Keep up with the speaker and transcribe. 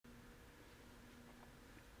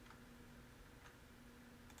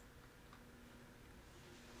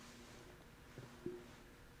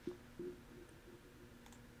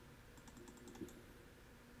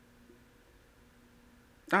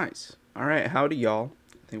Nice. All right, howdy, y'all.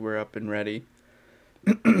 I think we're up and ready.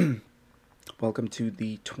 Welcome to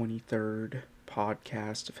the 23rd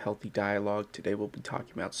podcast of Healthy Dialogue. Today we'll be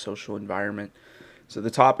talking about social environment. So, the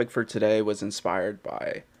topic for today was inspired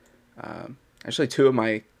by actually two of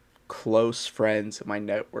my close friends in my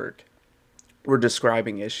network were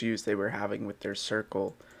describing issues they were having with their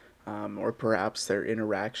circle, or perhaps their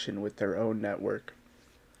interaction with their own network.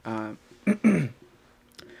 Um, and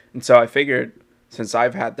so I figured, since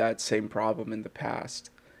I've had that same problem in the past,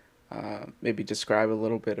 maybe describe a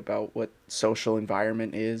little bit about what social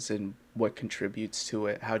environment is and what contributes to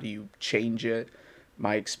it. How do you change it?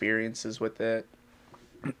 My experiences with it.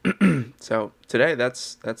 So today,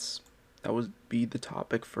 that would be the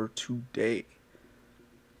topic for today.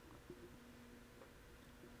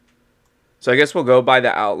 So I guess we'll go by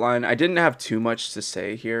the outline. I didn't have too much to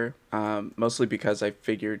say here, mostly because I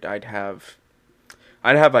figured I'd have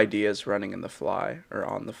ideas running in the fly or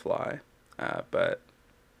on the fly, but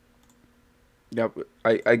yeah,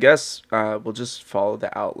 I guess we'll just follow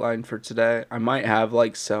the outline for today. I might have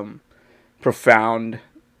like some profound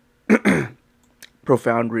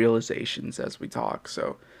profound realizations as we talk.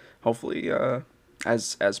 So hopefully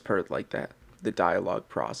as per like that the dialogue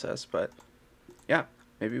process. But yeah,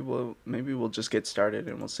 maybe we'll just get started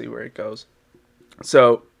and we'll see where it goes.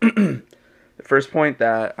 So the first point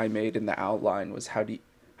that I made in the outline was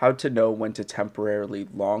how to know when to temporarily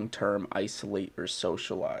long term isolate or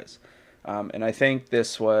socialize. And I think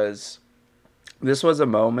this was a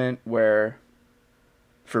moment where,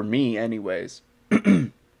 for me anyways,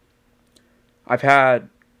 I've had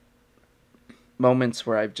moments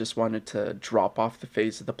where I've just wanted to drop off the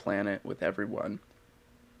face of the planet with everyone.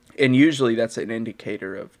 And usually that's an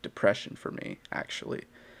indicator of depression for me, actually.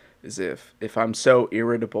 Is if I'm so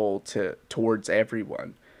irritable towards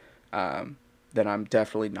everyone, then I'm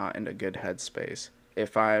definitely not in a good headspace.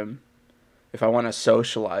 If I want to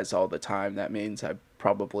socialize all the time, that means I've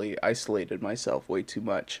probably isolated myself way too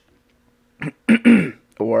much.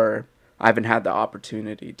 Or I haven't had the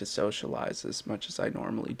opportunity to socialize as much as I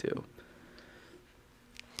normally do.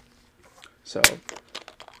 So,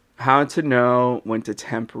 how to know when to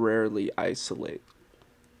temporarily isolate.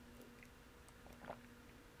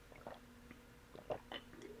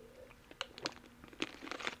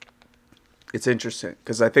 It's interesting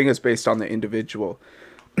because I think it's based on the individual.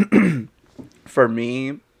 For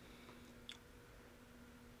me,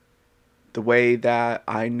 the way that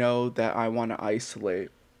I know that I want to isolate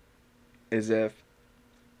is if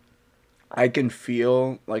I can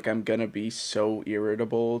feel like I'm going to be so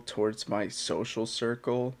irritable towards my social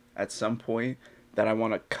circle at some point that I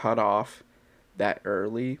want to cut off that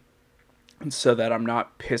early so that I'm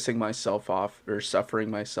not pissing myself off or suffering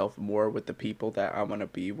myself more with the people that I want to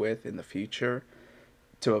be with in the future,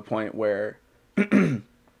 to a point where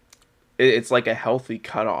it's like a healthy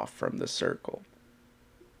cutoff from the circle,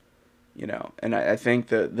 you know. And I think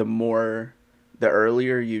the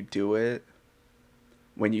earlier you do it,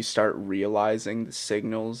 when you start realizing the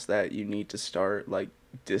signals that you need to start like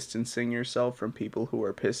distancing yourself from people who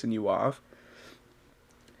are pissing you off,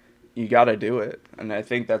 you got to do it. And I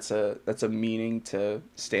think that's a meaning to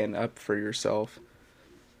stand up for yourself.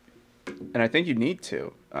 And I think you need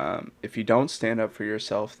to. If you don't stand up for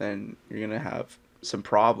yourself, then you're gonna have some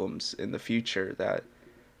problems in the future that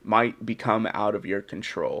might become out of your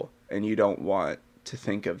control, and you don't want to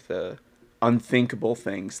think of the unthinkable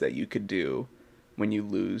things that you could do when you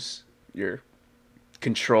lose your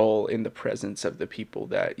control in the presence of the people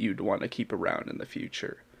that you'd want to keep around in the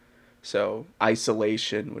future. So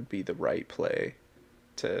isolation would be the right play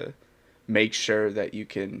to make sure that you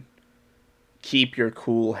can keep your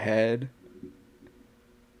cool head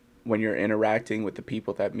when you're interacting with the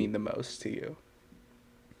people that mean the most to you.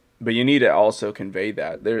 But you need to also convey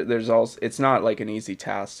that. There's also, it's not like an easy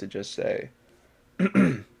task to just say,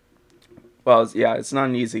 well, yeah, it's not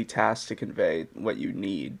an easy task to convey what you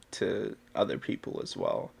need to other people as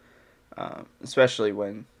well. Especially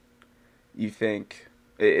when you think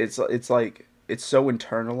it's like it's so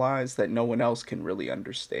internalized that no one else can really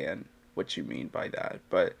understand what you mean by that.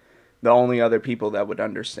 But the only other people that would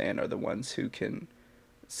understand are the ones who can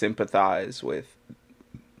sympathize with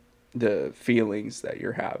the feelings that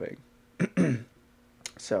you're having.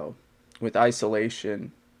 So, with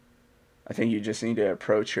isolation, I think you just need to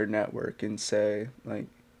approach your network and say, like,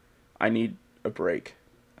 I need a break,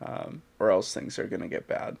 or else things are gonna get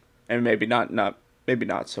bad. And maybe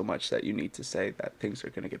not so much that you need to say that things are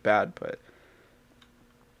gonna get bad, but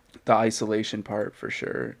the isolation part for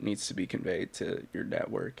sure needs to be conveyed to your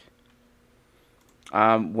network.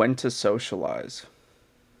 When to socialize.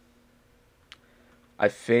 I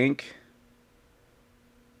think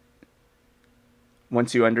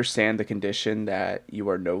once you understand the condition that you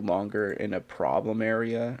are no longer in a problem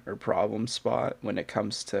area or problem spot when it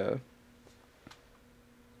comes to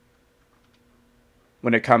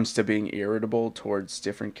being irritable towards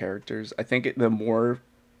different characters, I think the more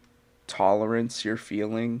tolerance you're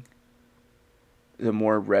feeling, the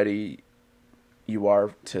more ready you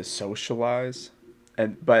are to socialize.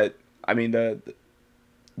 But I mean the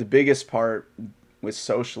biggest part with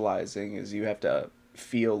socializing is you have to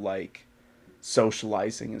feel like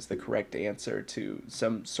socializing is the correct answer to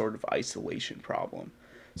some sort of isolation problem.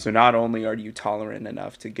 So not only are you tolerant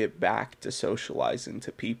enough to get back to socializing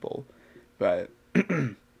to people, but but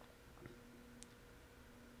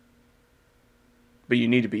you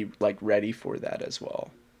need to be like ready for that as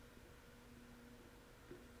well.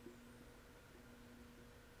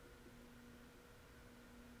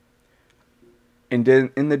 And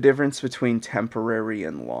in the difference between temporary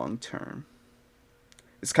and long term,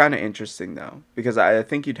 it's kind of interesting though, because I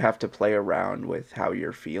think you'd have to play around with how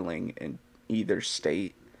you're feeling in either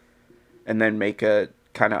state and then make a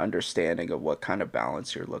kind of understanding of what kind of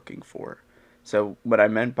balance you're looking for. So, what I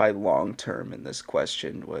meant by long term in this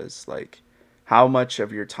question was like, how much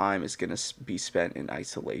of your time is going to be spent in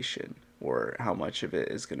isolation, or how much of it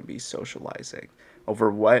is going to be socializing?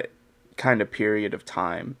 Over what kind of period of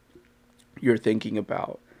time you're thinking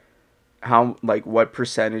about? How, like, what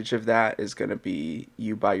percentage of that is going to be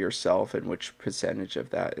you by yourself, and which percentage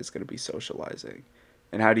of that is going to be socializing?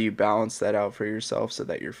 And how do you balance that out for yourself so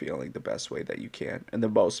that you're feeling the best way that you can in the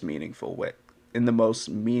most meaningful way, in the most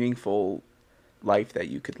meaningful life that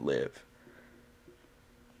you could live?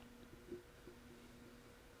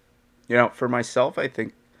 For myself, I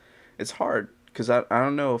think it's hard because I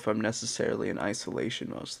don't know if I'm necessarily in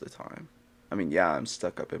isolation most of the time. I mean, yeah, I'm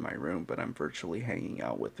stuck up in my room, but I'm virtually hanging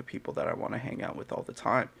out with the people that I want to hang out with all the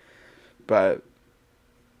time. But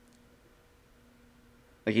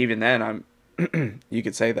like even then, you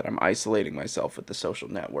could say that I'm isolating myself with the social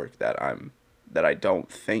network that I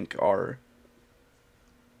don't think are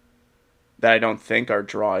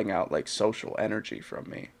drawing out like social energy from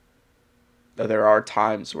me. Though there are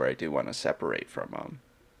times where I do want to separate from them,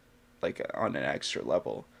 like on an extra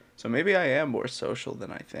level. So maybe I am more social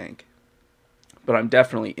than I think. But I'm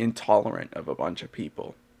definitely intolerant of a bunch of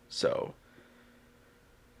people. So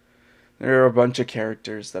there are a bunch of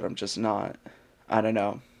characters that I'm just not. I don't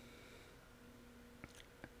know.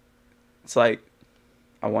 It's like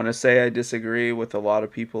I want to say I disagree with a lot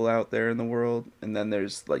of people out there in the world, and then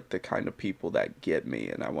there's like the kind of people that get me,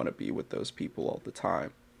 and I want to be with those people all the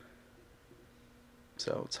time.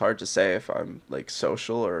 So it's hard to say if I'm like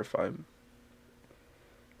social or if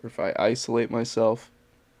I isolate myself.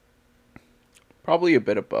 Probably a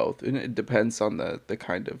bit of both, and it depends on the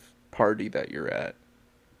kind of party that you're at.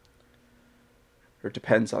 Or it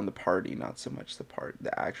depends on the party, not so much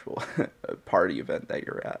the actual party event that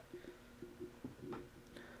you're at.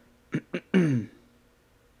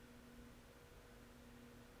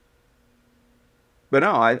 But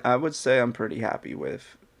no, I would say I'm pretty happy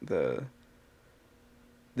with the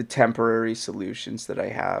temporary solutions that I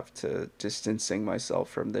have to distancing myself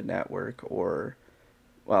from the network, or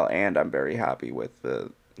well, and I'm very happy with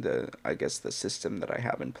the I guess the system that I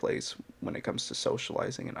have in place when it comes to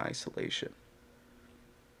socializing and isolation.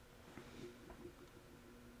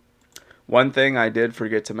 One thing I did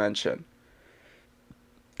forget to mention,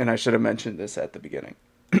 and I should have mentioned this at the beginning.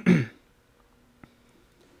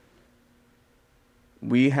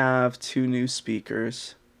 We have two new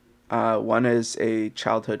speakers. One is a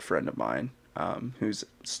childhood friend of mine, who's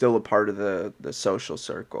still a part of the social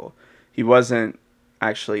circle. He wasn't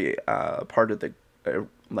actually a part of the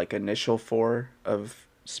like initial four of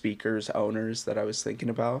speakers owners that I was thinking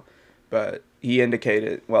about, but he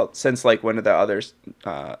indicated, well, since like one of the other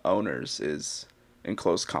owners is in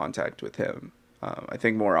close contact with him, I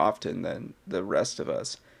think more often than the rest of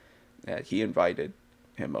us, he invited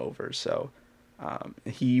him over. So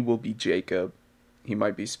he will be Jacob. He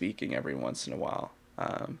might be speaking every once in a while.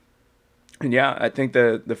 And yeah, I think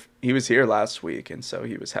the he was here last week, and so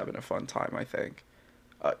he was having a fun time. I think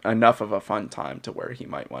enough of a fun time to where he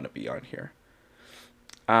might want to be on here.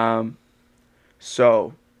 Um,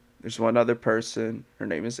 so there's one other person. Her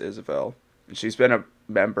name is Isabel, and she's been a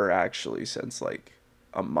member actually since like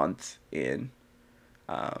a month in.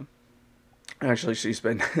 Um, Actually, she's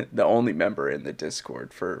been the only member in the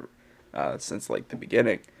Discord for since like the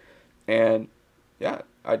beginning, and yeah,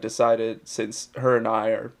 I decided since her and I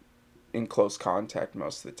are in close contact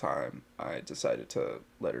most of the time, I decided to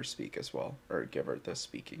let her speak as well, or give her the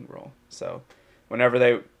speaking role. So, whenever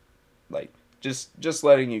they like, just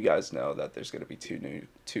letting you guys know that there's gonna be two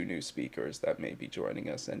new speakers that may be joining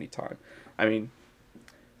us anytime. I mean,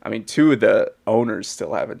 I mean, two of the owners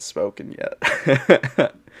still haven't spoken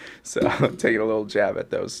yet. So taking a little jab at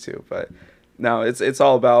those two. But no, it's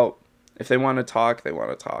all about, if they want to talk, they want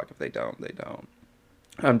to talk. If they don't, they don't.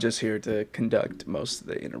 I'm just here to conduct most of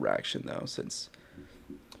the interaction, though, since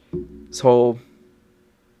this whole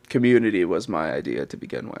community was my idea to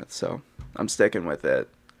begin with. So I'm sticking with it,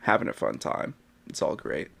 having a fun time. It's all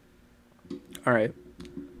great. All right.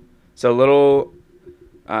 So little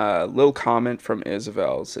comment from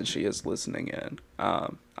Isabel, since she is listening in.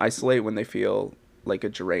 Isolate when they feel like a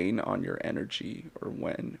drain on your energy, or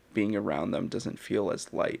when being around them doesn't feel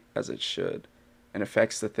as light as it should, and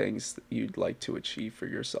affects the things that you'd like to achieve for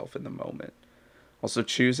yourself in the moment. Also,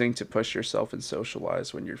 choosing to push yourself and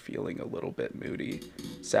socialize when you're feeling a little bit moody,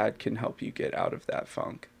 sad, can help you get out of that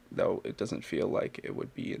funk, though it doesn't feel like it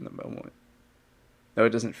would be in the moment. Though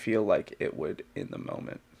it doesn't feel like it would in the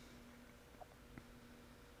moment.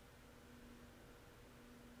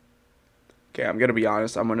 Okay, I'm gonna be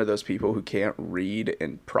honest. I'm one of those people who can't read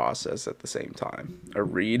and process at the same time, or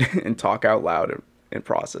read and talk out loud and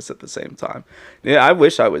process at the same time. Yeah, I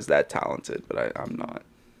wish I was that talented, but I'm not.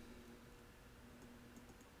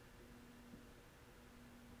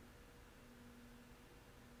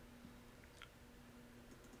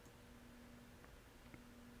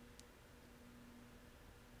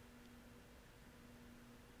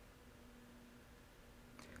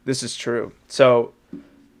 This is true. So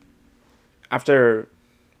after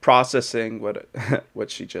processing what what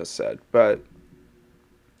she just said, but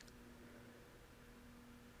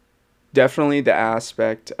definitely the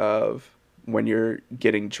aspect of when you're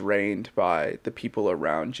getting drained by the people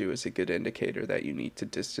around you is a good indicator that you need to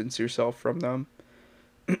distance yourself from them.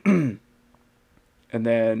 And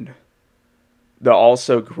then the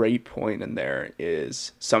also great point in there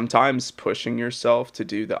is sometimes pushing yourself to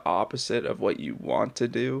do the opposite of what you want to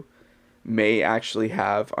do may actually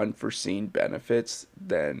have unforeseen benefits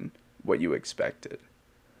than what you expected.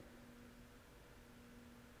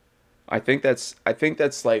 I think that's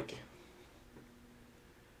like,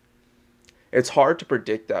 it's hard to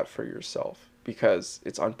predict that for yourself because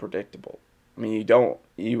it's unpredictable. I mean,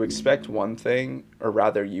 you expect one thing, or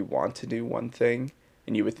rather you want to do one thing,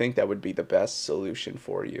 and you would think that would be the best solution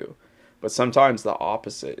for you. But sometimes the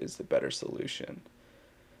opposite is the better solution.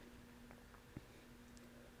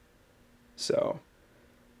 So,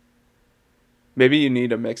 maybe you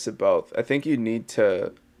need a mix of both. I think you would need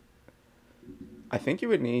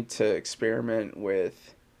to experiment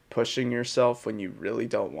with pushing yourself when you really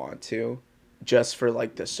don't want to, just for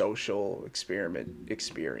like the social experiment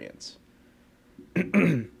experience.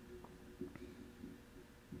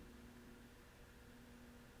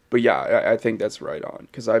 But yeah, I think that's right on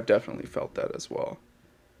because I've definitely felt that as well.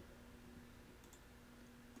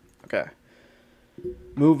 Okay,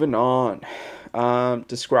 moving on.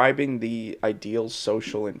 Describing the ideal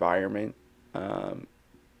social environment, um,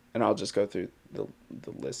 and I'll just go through the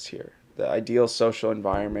list here. The ideal social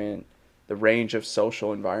environment, the range of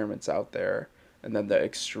social environments out there, and then the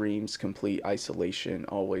extremes: complete isolation,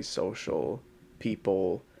 always social,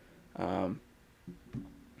 people. Um,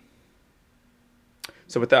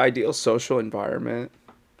 so, with the ideal social environment,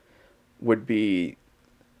 would be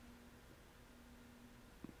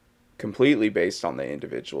completely based on the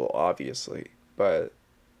individual, obviously, but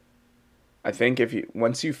I think if you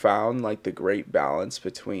once you found like the great balance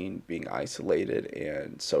between being isolated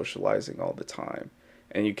and socializing all the time,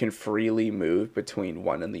 and you can freely move between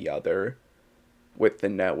one and the other with the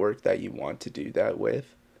network that you want to do that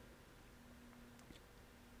with,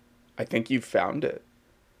 I think you've found it.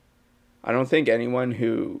 I don't think anyone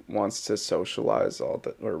who wants to socialize all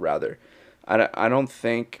the, or rather, I don't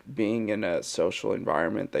think being in a social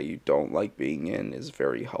environment that you don't like being in is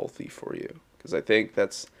very healthy for you. Because I think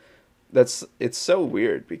it's so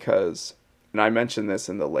weird because, and I mentioned this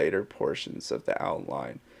in the later portions of the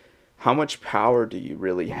outline, how much power do you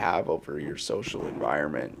really have over your social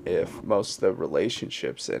environment if most of the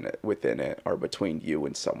relationships in it within it are between you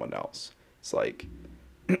and someone else? It's like,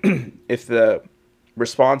 if the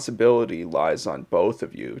responsibility lies on both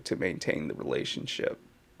of you to maintain the relationship,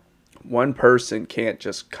 one person can't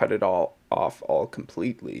just cut it all off all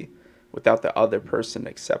completely without the other person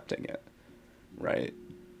accepting it, right?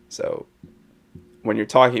 So when you're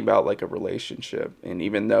talking about like a relationship, and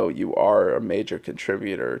even though you are a major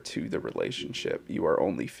contributor to the relationship, you are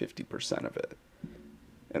only 50% of it,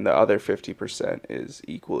 and the other 50% is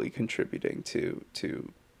equally contributing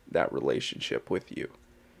to that relationship with you.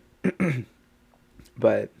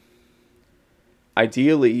 But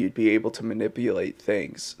ideally you'd be able to manipulate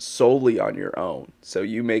things solely on your own, so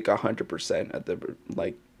you make 100% of the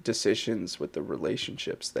like decisions with the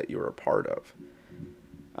relationships that you're a part of.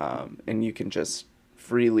 And you can just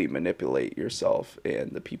freely manipulate yourself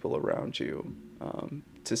and the people around you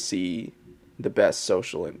to see the best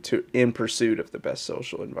social and to in pursuit of the best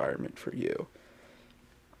social environment for you.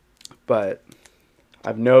 But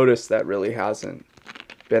I've noticed that really hasn't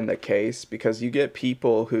been the case, because you get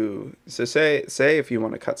people who, so say if you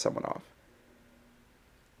want to cut someone off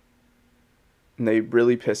and they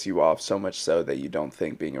really piss you off so much so that you don't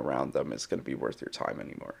think being around them is going to be worth your time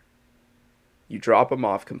anymore. You drop them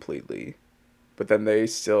off completely, but then they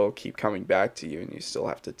still keep coming back to you and you still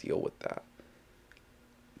have to deal with that.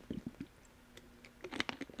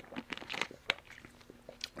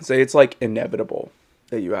 Say it's like inevitable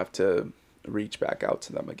that you have to reach back out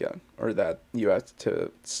to them again, or that you have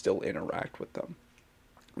to still interact with them.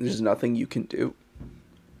 There's nothing you can do.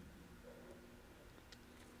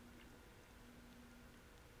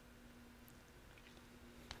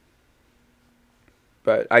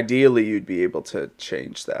 But ideally, you'd be able to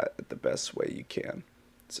change that the best way you can.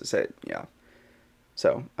 So say, yeah.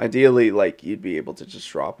 So ideally, like, you'd be able to just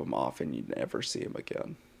drop them off and you'd never see them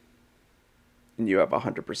again. And you have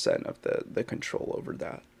 100% of the control over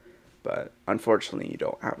that. But unfortunately, you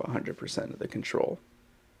don't have 100% of the control.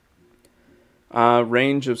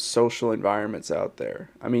 Range of social environments out there.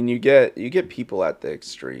 I mean, you get people at the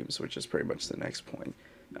extremes, which is pretty much the next point.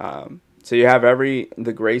 So you have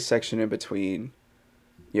the gray section in between.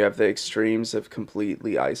 You have the extremes of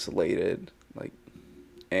completely isolated, like,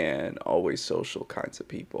 and always social kinds of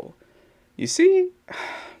people. You see,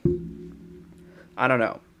 I don't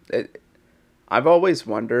know. I've always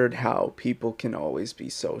wondered how people can always be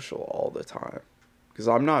social all the time, because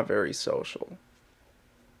I'm not very social.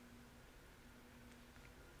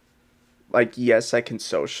 Like, yes, I can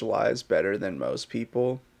socialize better than most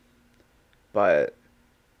people, but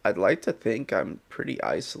I'd like to think I'm pretty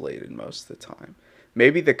isolated most of the time.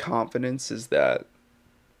 Maybe the confidence is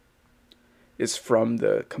from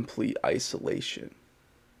the complete isolation.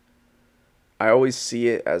 I always see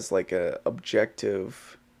it as like a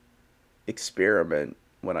objective experiment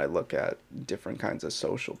when I look at different kinds of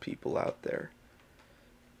social people out there.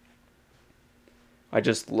 I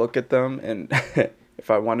just look at them, and if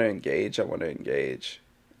I want to engage, I want to engage.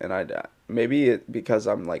 And because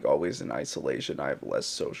I'm like always in isolation, I have less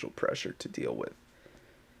social pressure to deal with.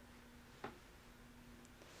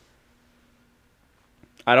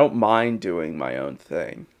 I don't mind doing my own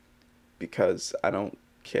thing because I don't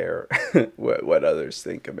care what others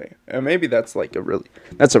think of me. And maybe that's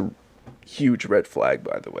a huge red flag,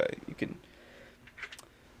 by the way.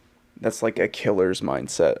 That's like a killer's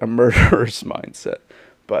mindset, a murderer's mindset.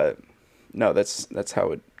 But no, that's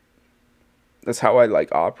how I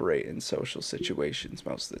like operate in social situations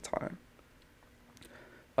most of the time.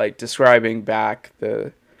 Like, describing back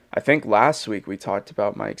I think last week we talked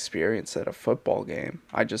about my experience at a football game.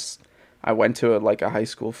 I went to like a high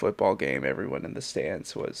school football game. Everyone in the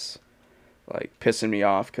stands was like pissing me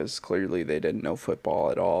off because clearly they didn't know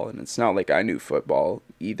football at all, and it's not like I knew football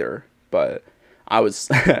either. But I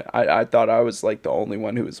thought I was like the only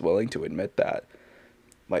one who was willing to admit that,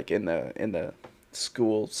 like in the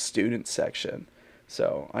school student section.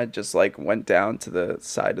 So I just like went down to the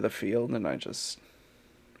side of the field and I just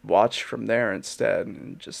watched from there instead,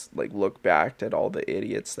 and just like look back at all the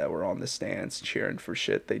idiots that were on the stands cheering for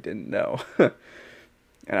shit they didn't know.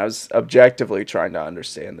 And I was objectively trying to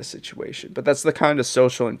understand the situation. But that's the kind of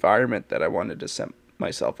social environment that I wanted to set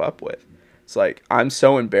myself up with. It's like, I'm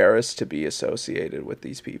so embarrassed to be associated with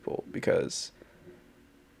these people because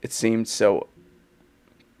it seemed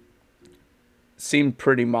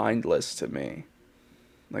pretty mindless to me,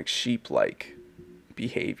 like sheep-like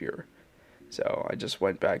behavior. So I just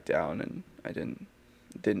went back down and I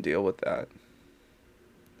didn't deal with that.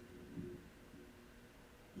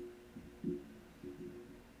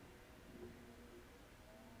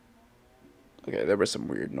 Okay, there was some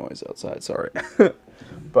weird noise outside. Sorry.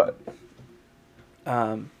 But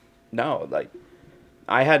no, like,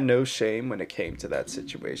 I had no shame when it came to that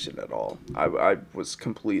situation at all. I was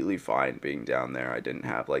completely fine being down there. I didn't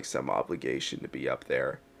have like some obligation to be up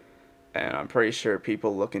there. And I'm pretty sure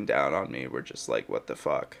people looking down on me were just like, what the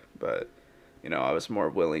fuck? But, I was more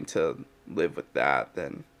willing to live with that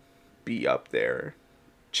than be up there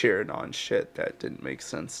cheering on shit that didn't make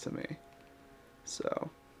sense to me. So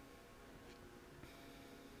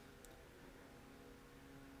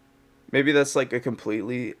maybe that's like a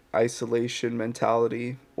completely isolation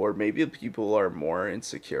mentality, or maybe people are more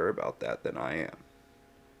insecure about that than I am.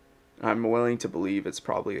 I'm willing to believe it's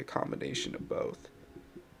probably a combination of both.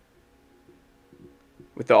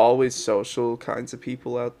 With the always social kinds of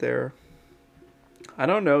people out there, I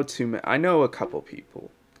don't know too many. I know a couple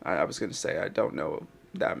people. I was going to say I don't know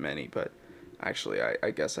that many, but actually,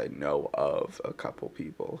 I guess I know of a couple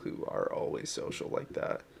people who are always social like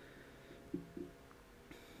that.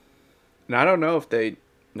 And I don't know if they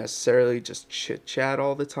necessarily just chit chat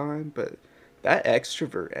all the time, but that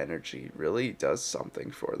extrovert energy really does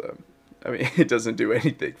something for them. I mean, it doesn't do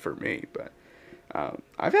anything for me, but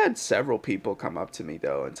I've had several people come up to me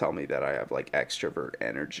though and tell me that I have like extrovert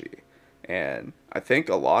energy. And I think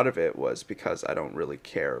a lot of it was because I don't really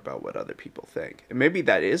care about what other people think. And maybe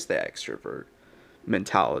that is the extrovert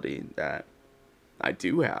mentality that I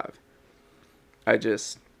do have. I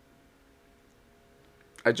just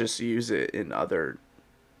I just use it in other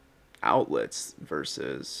outlets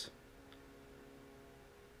versus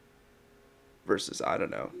I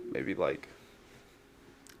don't know, maybe like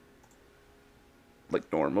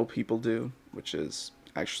normal people do, which is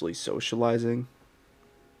actually socializing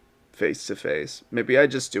face to face. Maybe I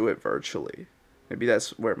just do it virtually. Maybe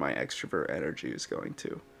that's where my extrovert energy is going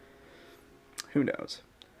to. Who knows?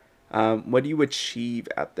 What do you achieve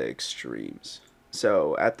at the extremes?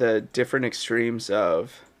 So, at the different extremes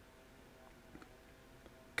of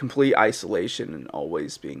complete isolation and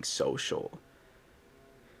always being social,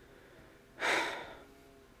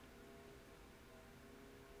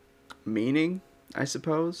 meaning, I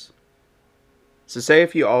suppose. So, say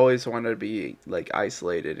if you always want to be like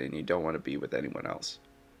isolated and you don't want to be with anyone else,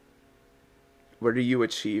 what are you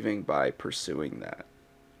achieving by pursuing that?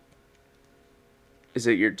 Is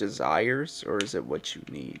it your desires or is it what you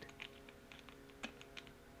need?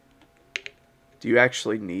 Do you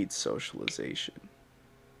actually need socialization?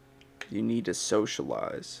 Do you need to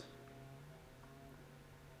socialize?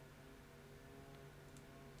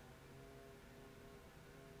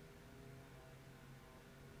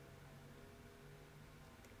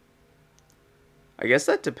 I guess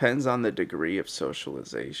that depends on the degree of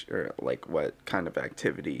socialization or like what kind of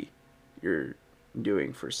activity you're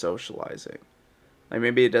doing for socializing. Like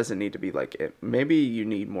maybe it doesn't need to be like it. Maybe you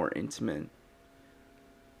need more intimate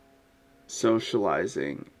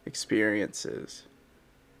socializing experiences.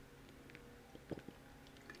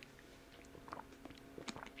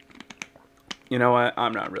 You know what?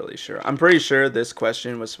 I'm not really sure. I'm pretty sure this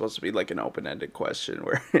question was supposed to be like an open ended question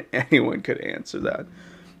where anyone could answer that.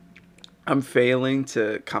 I'm failing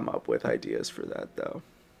to come up with ideas for that though.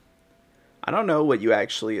 I don't know what you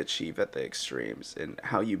actually achieve at the extremes and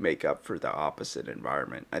how you make up for the opposite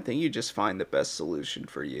environment. I think you just find the best solution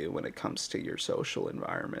for you when it comes to your social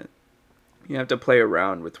environment. You have to play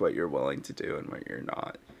around with what you're willing to do and what you're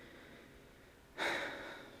not.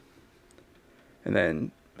 And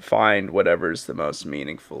then find whatever's the most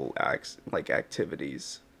meaningful acts like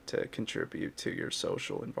activities to contribute to your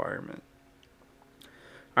social environment.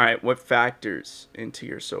 All right, what factors into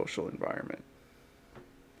your social environment?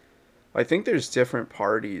 I think there's different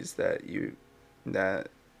parties that you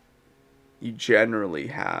generally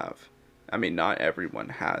have. I mean, not everyone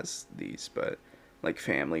has these, but like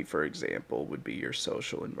family, for example, would be your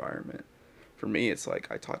social environment. For me, it's like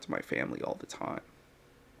I talk to my family all the time.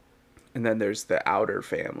 And then there's the outer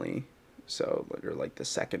family, so or like the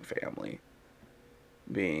second family,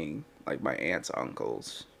 being like my aunts,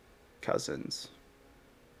 uncles, cousins.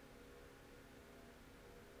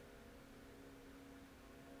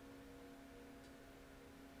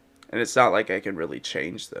 And it's not like I can really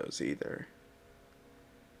change those either.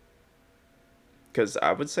 Because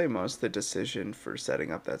I would say most of the decision for setting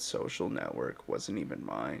up that social network wasn't even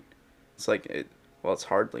mine. It's like well, it's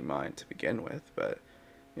hardly mine to begin with, but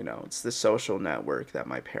it's the social network that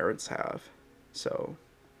my parents have. So,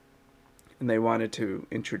 and they wanted to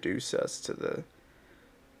introduce us to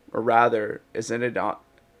or rather, is it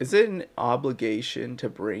an obligation to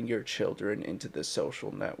bring your children into the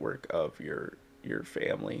social network of your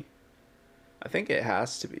family? I think it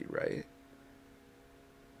has to be, right?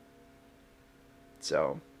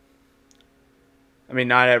 So, I mean,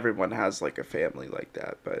 not everyone has like a family like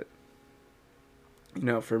that, but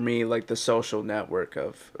for me, like the social network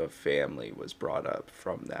of family was brought up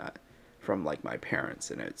from that, from like my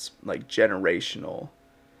parents, and it's like generational,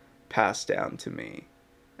 passed down to me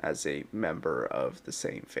as a member of the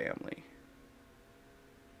same family.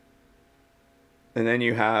 And then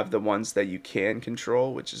you have the ones that you can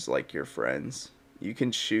control, which is like your friends. You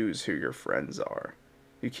can choose who your friends are.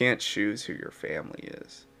 You can't choose who your family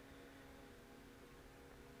is.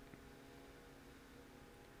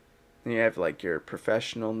 And you have like your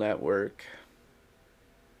professional network,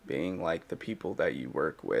 being like the people that you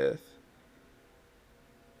work with.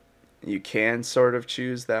 You can sort of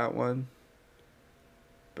choose that one,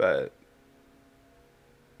 but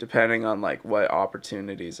depending on like what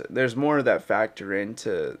opportunities, there's more that factor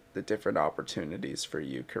into the different opportunities for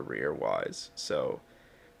you career wise. So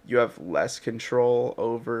you have less control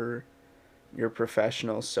over your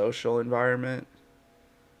professional social environment,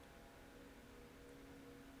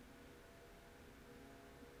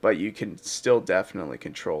 but you can still definitely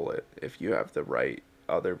control it if you have the right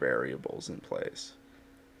other variables in place.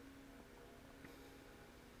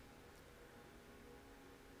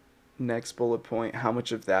 Next bullet point, how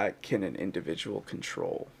much of that can an individual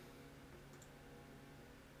control?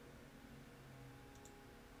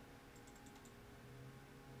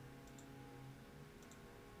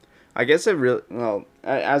 I guess it really, well,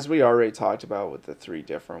 as we already talked about with the three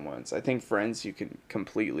different ones, I think friends you can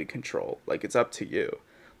completely control. Like, it's up to you.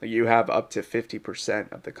 Like, you have up to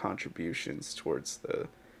 50% of the contributions towards the,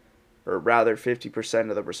 or rather 50%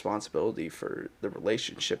 of the responsibility for the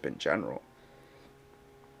relationship in general.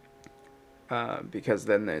 Because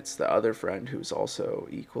then it's the other friend who's also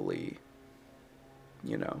equally,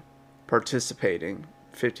 you know, participating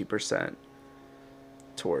 50%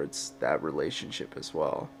 towards that relationship as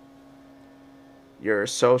well. Your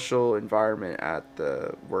social environment at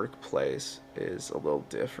the workplace is a little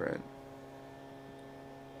different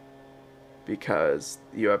because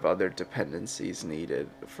you have other dependencies needed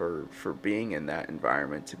for being in that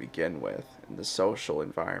environment to begin with, and the social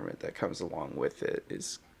environment that comes along with it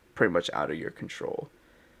is pretty much out of your control.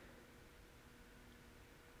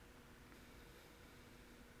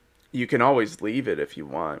 You can always leave it if you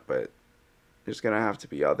want, but there's going to have to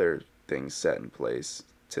be other things set in place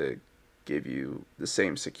to give you the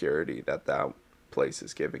same security that that place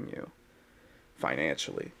is giving you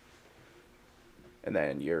financially. And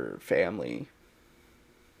then your family.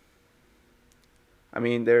 I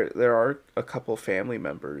mean, there are a couple family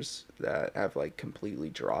members that have like completely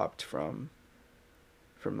dropped from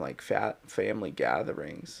like fat family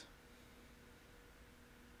gatherings.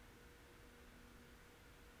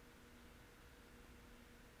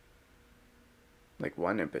 Like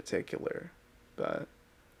one in particular, but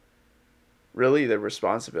really the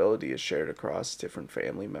responsibility is shared across different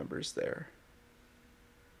family members there.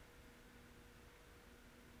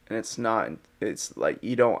 And it's not, it's like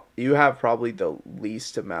you have probably the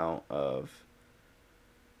least amount of,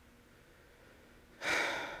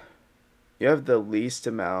 you have the least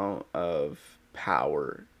amount of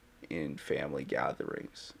power in family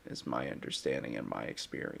gatherings is my understanding and my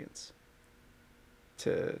experience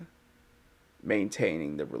to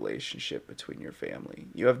maintaining the relationship between your family.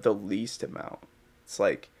 You have the least amount. It's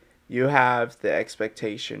like you have the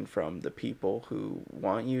expectation from the people who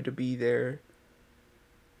want you to be there,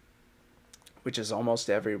 which is almost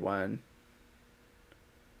everyone.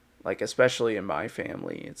 Like, especially in my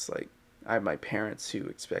family, it's like I have my parents who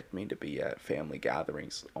expect me to be at family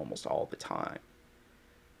gatherings almost all the time.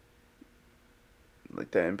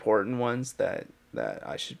 Like the important ones that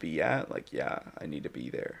I should be at, like yeah, I need to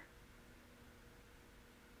be there.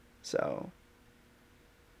 So,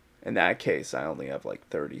 in that case, I only have like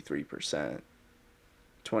 33%,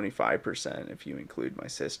 25% if you include my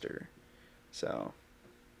sister. So,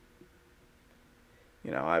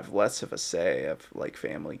 I have less of a say of like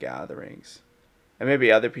family gatherings. And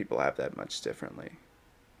maybe other people have that much differently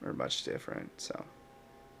or much different. So,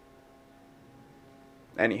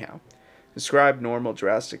 anyhow, describe normal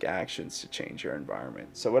drastic actions to change your environment.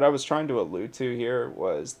 So, what I was trying to allude to here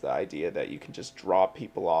was the idea that you can just drop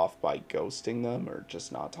people off by ghosting them or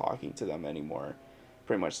just not talking to them anymore.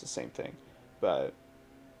 Pretty much the same thing. But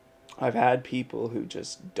I've had people who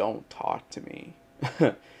just don't talk to me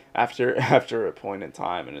after a point in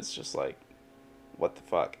time, and it's just like, what the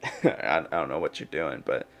fuck? I don't know what you're doing,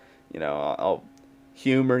 but I'll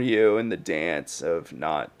humor you in the dance of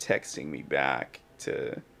not texting me back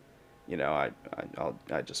to, I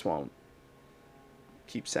just won't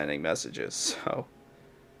keep sending messages. So,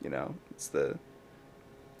 it's the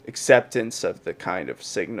acceptance of the kind of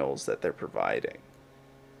signals that they're providing.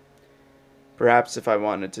 Perhaps if I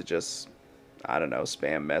wanted to just, I don't know,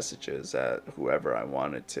 spam messages at whoever I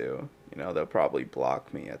wanted to, they'll probably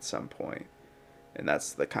block me at some point. And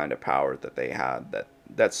that's the kind of power that they had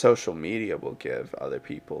that social media will give other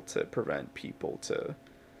people to prevent people to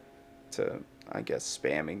I guess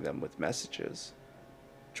spamming them with messages,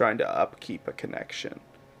 trying to upkeep a connection.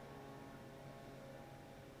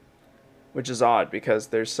 Which is odd because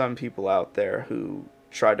there's some people out there who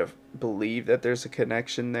try to believe that there's a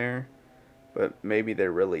connection there, but maybe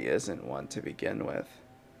there really isn't one to begin with.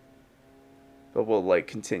 But will like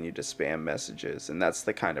continue to spam messages, and that's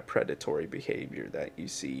the kind of predatory behavior that you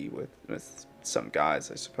see with some guys,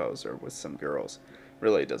 I suppose, or with some girls.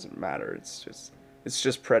 Really, it doesn't matter. It's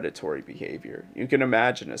just predatory behavior. You can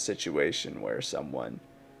imagine a situation where someone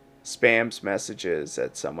spams messages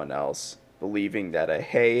at someone else, believing that a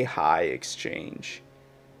hey hi exchange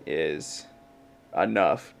is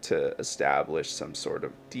enough to establish some sort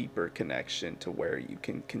of deeper connection to where you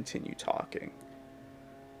can continue talking.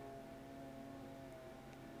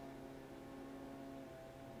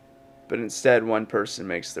 But instead, one person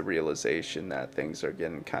makes the realization that things are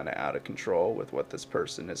getting kind of out of control with what this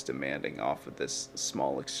person is demanding off of this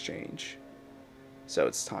small exchange. So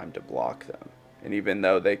it's time to block them. And even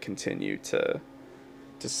though they continue to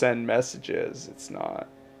send messages,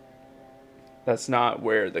 that's not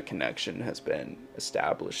where the connection has been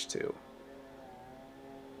established to.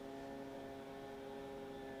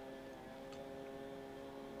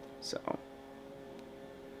 So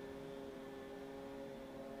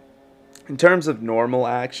in terms of normal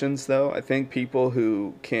actions, though, I think people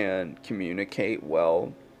who can communicate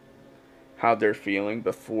well how they're feeling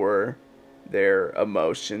before their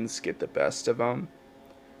emotions get the best of them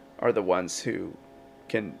are the ones who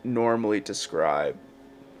can normally describe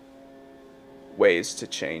ways to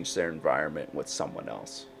change their environment with someone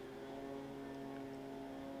else.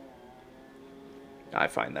 I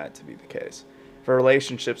find that to be the case. For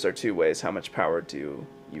relationships are two ways. How much power do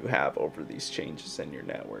you have over these changes in your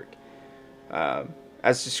network?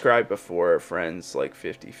 As described before, friends like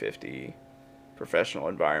 50-50. Professional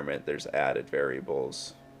environment, there's added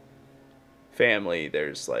variables. Family,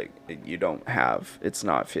 there's like, you don't have, it's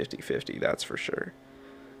not 50-50, that's for sure.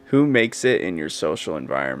 Who makes it in your social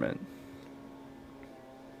environment?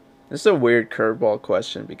 This is a weird curveball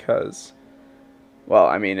question because, well,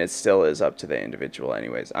 I mean, it still is up to the individual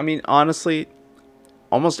anyways. I mean, honestly,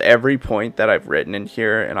 almost every point that I've written in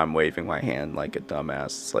here, and I'm waving my hand like a dumbass,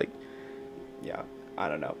 it's like, yeah, I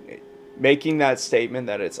don't know. Making that statement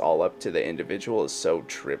that it's all up to the individual is so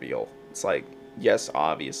trivial. It's like, yes,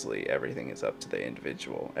 obviously, everything is up to the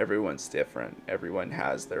individual. Everyone's different. Everyone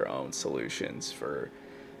has their own solutions for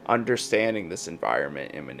understanding this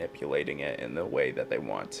environment and manipulating it in the way that they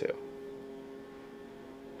want to.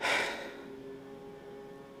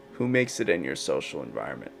 Who makes it in your social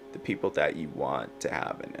environment? The people that you want to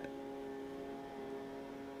have in it.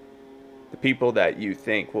 The people that you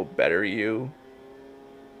think will better you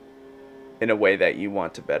in a way that you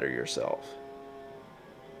want to better yourself.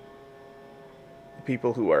 The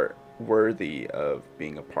people who are worthy of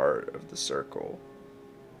being a part of the circle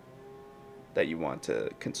that you want to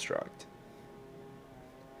construct.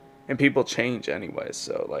 And people change anyway,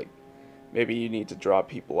 so like maybe you need to drop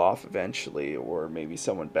people off eventually, or maybe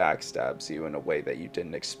someone backstabs you in a way that you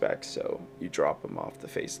didn't expect, so you drop them off the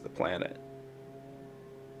face of the planet.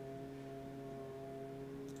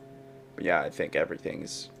 But yeah, I think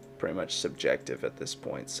everything's pretty much subjective at this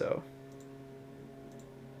point, so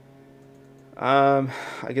I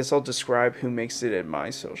guess I'll describe who makes it in my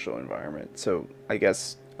social environment. So I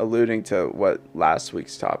guess alluding to what last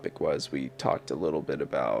week's topic was, we talked a little bit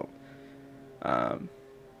about the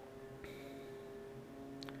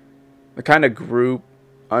kind of group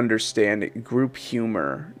understanding, group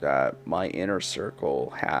humor that my inner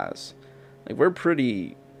circle has. Like, we're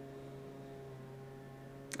pretty,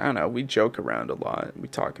 I don't know, we joke around a lot. We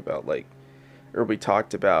talk about we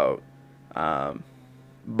talked about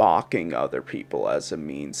mocking other people as a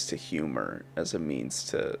means to humor, as a means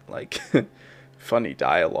to like funny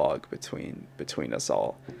dialogue between us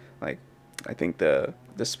all. Like, I think the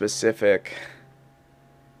specific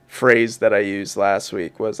phrase that I used last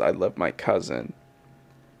week was "I love my cousin."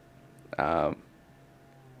 I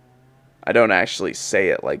don't actually say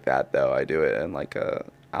it like that though. I do it in like a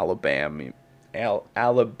Alabamian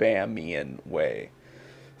way.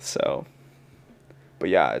 So, but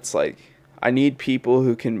yeah, it's like I need people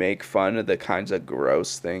who can make fun of the kinds of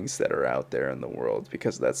gross things that are out there in the world,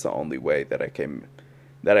 because that's the only way that I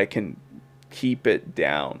can keep it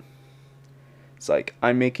down. It's like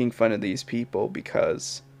I'm making fun of these people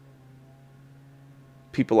because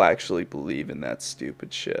people actually believe in that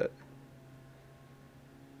stupid shit,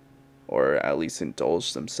 or at least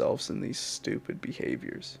indulge themselves in these stupid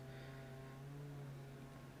behaviors.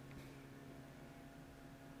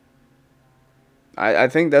 I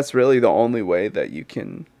think that's really the only way that you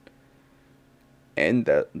can end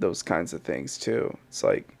those kinds of things too. It's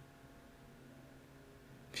like,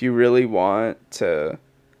 if you really want to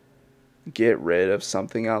get rid of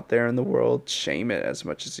something out there in the world, shame it as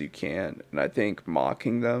much as you can. And I think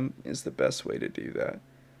mocking them is the best way to do that.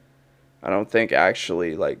 I don't think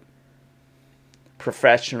actually like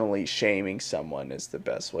professionally shaming someone is the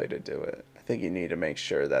best way to do it. I think you need to make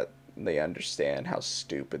sure that they understand how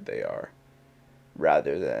stupid they are,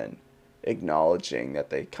 rather than acknowledging that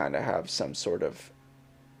they kind of have some sort of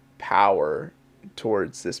power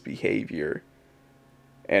towards this behavior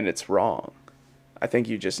and it's wrong. I think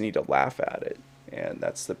you just need to laugh at it And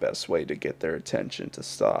that's the best way to get their attention to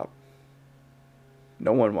stop.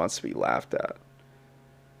 No one wants to be laughed at.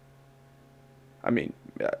 I mean,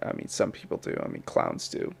 some people do. I mean, clowns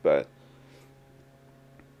do. But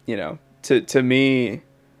to me,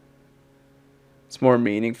 it's more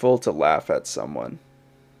meaningful to laugh at someone,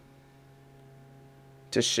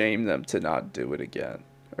 to shame them to not do it again,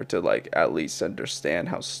 or to like at least understand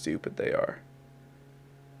how stupid they are.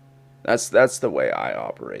 That's the way I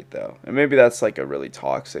operate though. And maybe that's like a really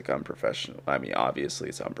toxic, unprofessional. I mean, obviously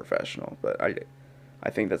it's unprofessional, but I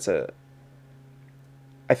think that's an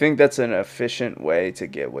efficient way to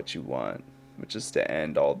get what you want, which is to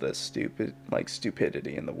end all this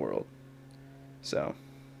stupidity in the world. So,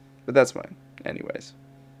 but that's mine. Anyways.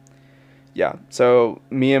 Yeah, so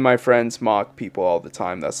me and my friends mock people all the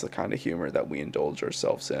time. That's the kind of humor that we indulge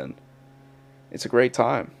ourselves in. It's a great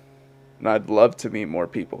time. And I'd love to meet more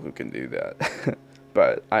people who can do that.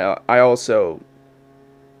 But I also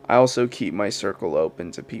keep my circle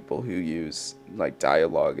open to people who use like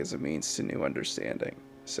dialogue as a means to new understanding.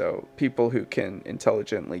 So people who can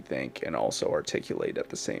intelligently think and also articulate at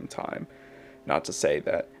the same time. Not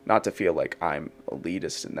to feel like I'm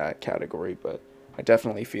elitist in that category, but I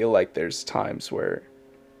definitely feel like there's times where,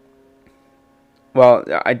 well,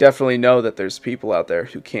 I definitely know that there's people out there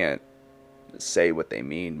who can't say what they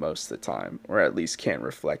mean most of the time, or at least can't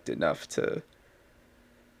reflect enough to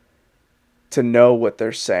know what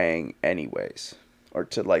they're saying anyways, or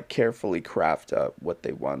to like carefully craft up what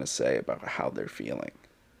they want to say about how they're feeling.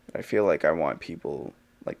 I feel like I want people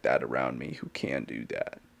like that around me who can do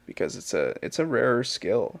that, because it's a rarer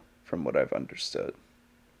skill from what I've understood.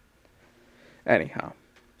 Anyhow,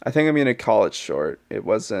 I think I'm going to call it short. It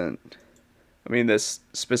wasn't, I mean, this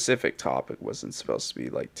specific topic wasn't supposed to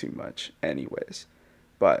be like too much, anyways.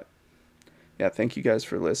 But yeah, thank you guys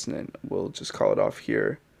for listening. We'll just call it off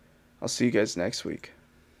here. I'll see you guys next week.